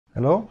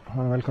Hello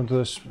and welcome to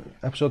this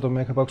episode of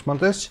Makerbox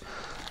Mondays.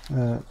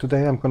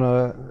 Today I'm going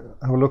to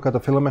have a look at a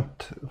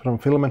filament from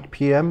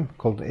FilamentPM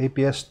called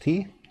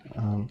ABS-T.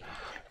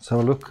 Let's have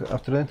a look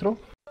after the intro.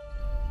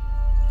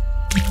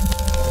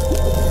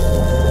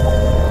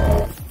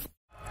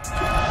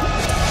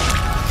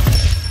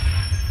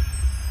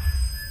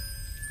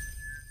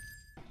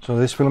 So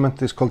this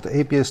filament is called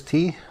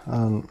ABS-T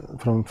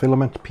from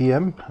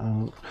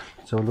FilamentPM.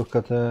 Let's have a look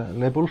at the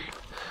label.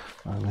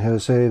 And here they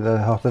say the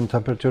hot end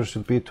temperature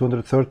should be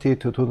 230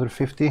 to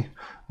 250,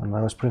 and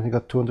I was printing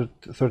at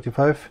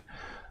 235.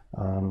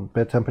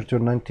 Bed temperature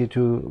 90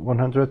 to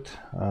 100,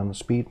 and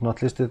speed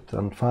not listed,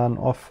 and fan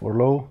off or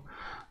low.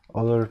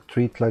 Other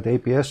treat like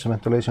ABS,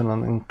 ventilation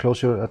and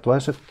enclosure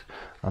advised.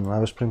 And I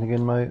was printing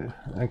in my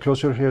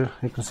enclosure here,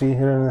 you can see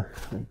here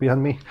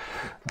behind me.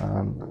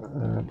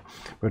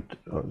 But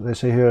they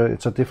say here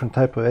it's a different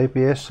type of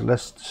ABS,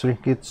 less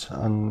shrinkage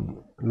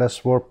and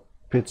less warp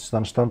pitch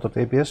than standard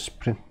ABS.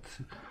 Print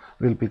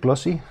will be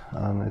glossy,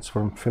 and it's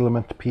from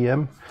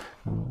FilamentPM.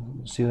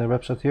 See their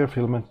website here,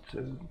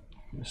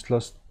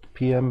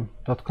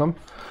 filament/pm.com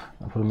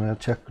from the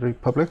Czech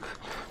Republic.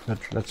 But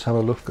let's have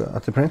a look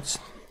at the prints.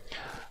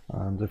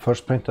 And the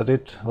first print I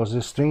did was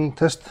this stringing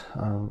test.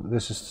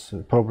 This is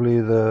probably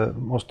the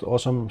most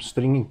awesome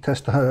stringing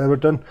test I have ever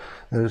done.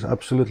 There is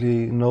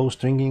absolutely no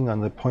stringing,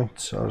 and the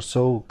points are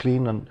so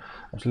clean and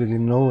absolutely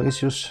no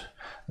issues.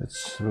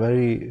 It's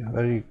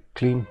very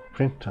clean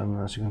print,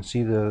 and as you can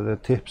see the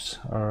tips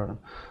are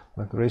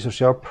like razor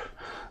sharp.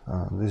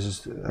 This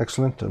is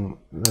excellent and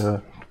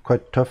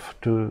quite tough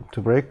to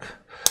break.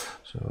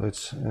 So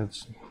it's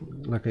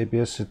like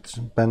ABS, it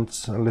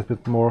bends a little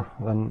bit more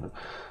than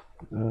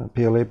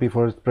PLA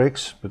before it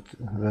breaks, but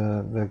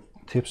the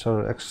tips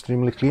are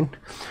extremely clean.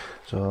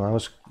 So I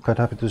was quite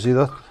happy to see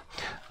that.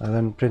 I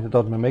then printed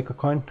out my maker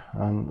coin,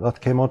 and that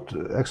came out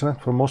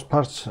excellent for most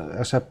parts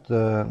except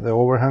the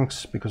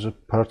overhangs, because the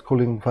part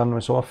cooling fan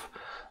was off.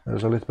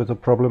 There's a little bit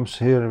of problems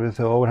here with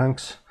the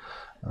overhangs.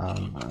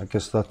 I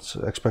guess that's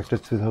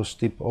expected with those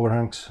steep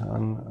overhangs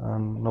and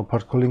no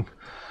part cooling.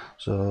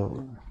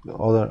 So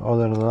other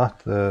than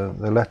that,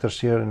 the letters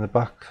here in the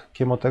back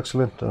came out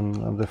excellent,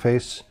 and the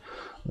face,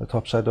 the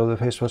top side of the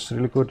face was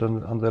really good,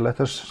 and the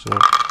letters. So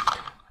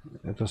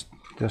it was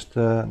just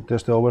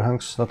the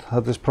overhangs that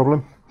had this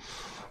problem.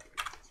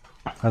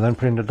 I then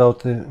printed out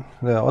the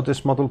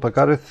Odyssey model by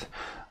Gareth,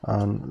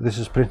 and this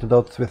is printed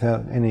out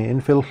without any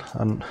infill,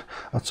 and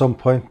at some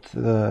point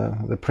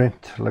the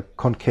print like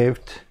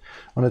concaved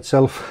on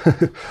itself.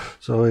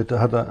 So it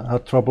had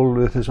trouble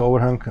with this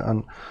overhang,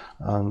 and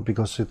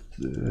because it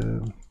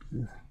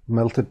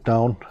melted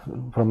down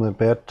from the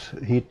bed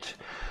heat,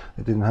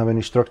 it didn't have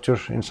any structure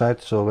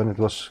inside. So when it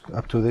was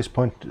up to this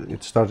point,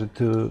 it started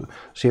to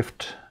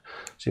shift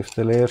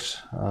the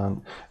layers,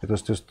 and it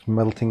was just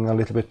melting a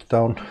little bit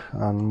down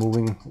and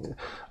moving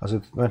as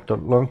it went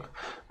along.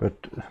 But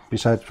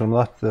besides from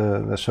that,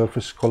 the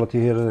surface quality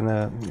here in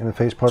the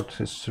face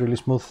part is really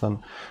smooth,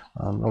 and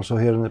also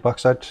here in the back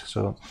side.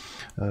 So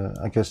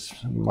I guess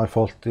my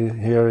fault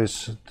here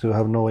is to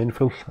have no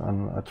infill,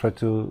 and I tried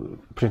to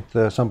print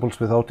the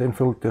samples without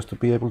infill just to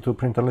be able to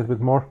print a little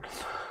bit more.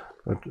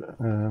 But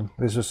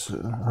this is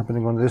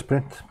happening on this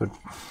print. But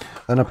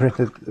then I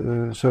printed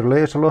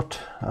layers a lot,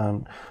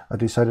 and I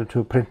decided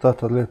to print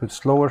that a little bit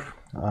slower,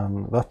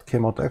 and that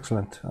came out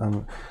excellent,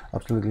 and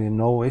absolutely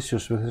no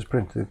issues with this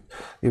print.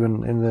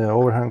 Even in the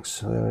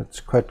overhangs,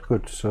 it's quite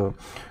good. So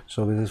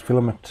with this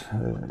filament,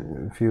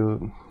 if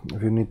you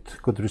need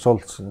good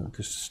results,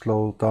 just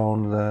slow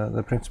down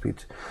the print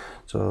speed.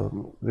 So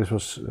this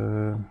was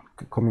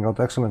coming out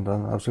excellent,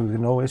 and absolutely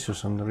no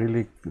issues, and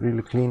really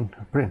clean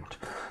print.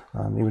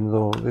 And even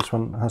though this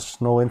one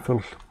has no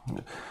infill,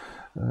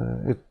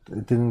 it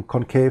didn't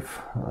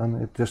concave,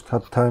 and it just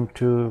had time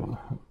to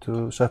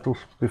settle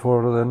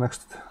before the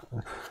next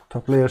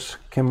top layers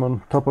came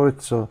on top of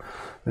it. So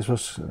this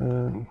was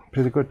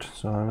pretty good.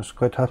 So I was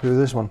quite happy with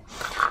this one.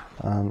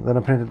 And then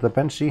I printed the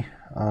Benji,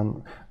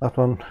 and that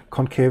one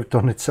concaved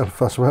on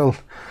itself as well.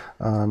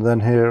 And then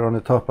here on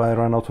the top I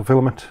ran out of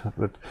filament.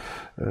 But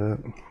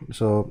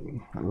so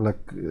like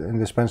in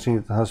this Benji,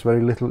 it has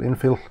very little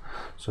infill,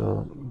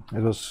 so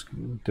it was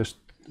just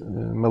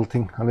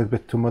melting a little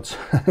bit too much.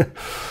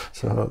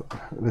 So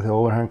with the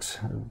overhangs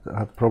I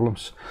had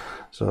problems.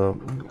 So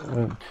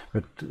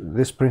but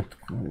this print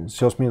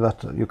shows me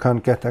that you can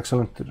get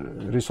excellent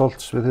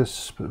results with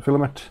this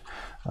filament,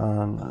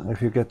 and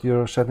if you get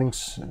your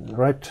settings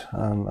right.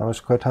 And I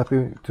was quite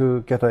happy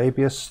to get an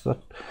ABS that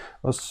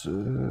was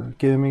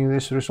giving me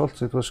these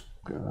results. It was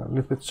a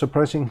little bit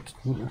surprising,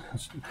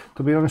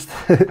 to be honest,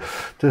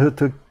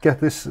 to get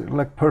this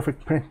like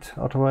perfect print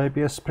out of an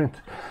ABS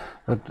print.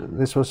 But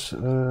this was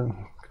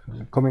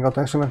coming out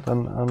excellent,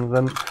 and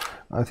then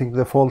I think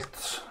the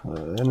faults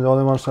in the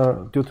other ones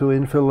are due to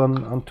infill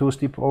and too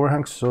steep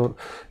overhangs. So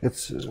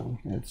it's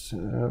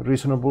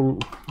reasonable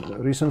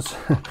reasons,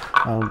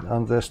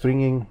 and the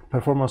stringing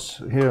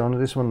performance here on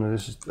this one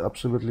is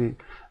absolutely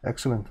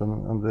excellent,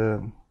 and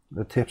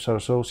the tips are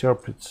so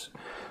sharp. It's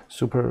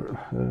super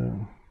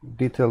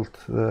detailed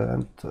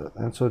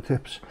and so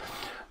tips.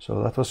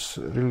 So that was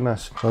really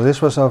nice. So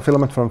this was a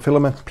filament from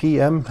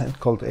FilamentPM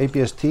called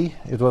ABS-T.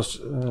 It was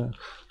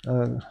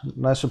a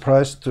nice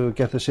surprise to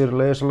get the zero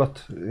layers a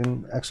lot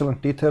in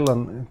excellent detail,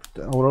 and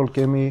it overall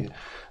gave me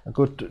a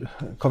good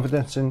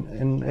confidence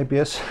in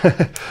ABS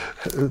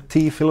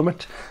T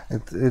filament.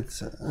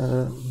 It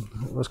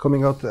was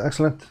coming out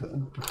excellent,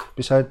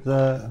 beside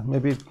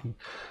maybe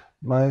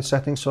my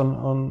settings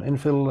on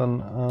infill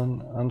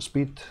and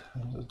speed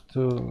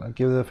to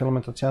give the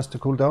filament a chance to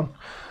cool down.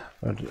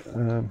 But,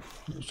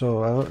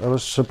 so I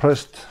was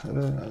surprised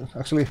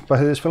actually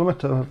by this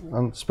filament,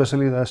 and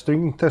especially the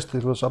stringing test.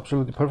 It was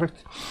absolutely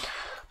perfect.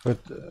 But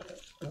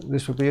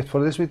this will be it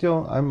for this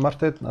video. I'm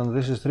Martin, and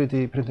this is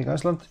 3D Printing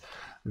Iceland.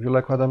 If you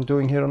like what I'm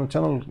doing here on the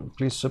channel,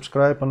 please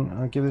subscribe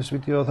and give this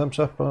video a thumbs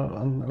up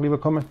and leave a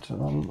comment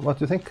on what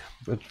you think.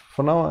 But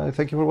for now, I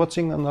thank you for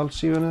watching, and I'll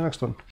see you in the next one.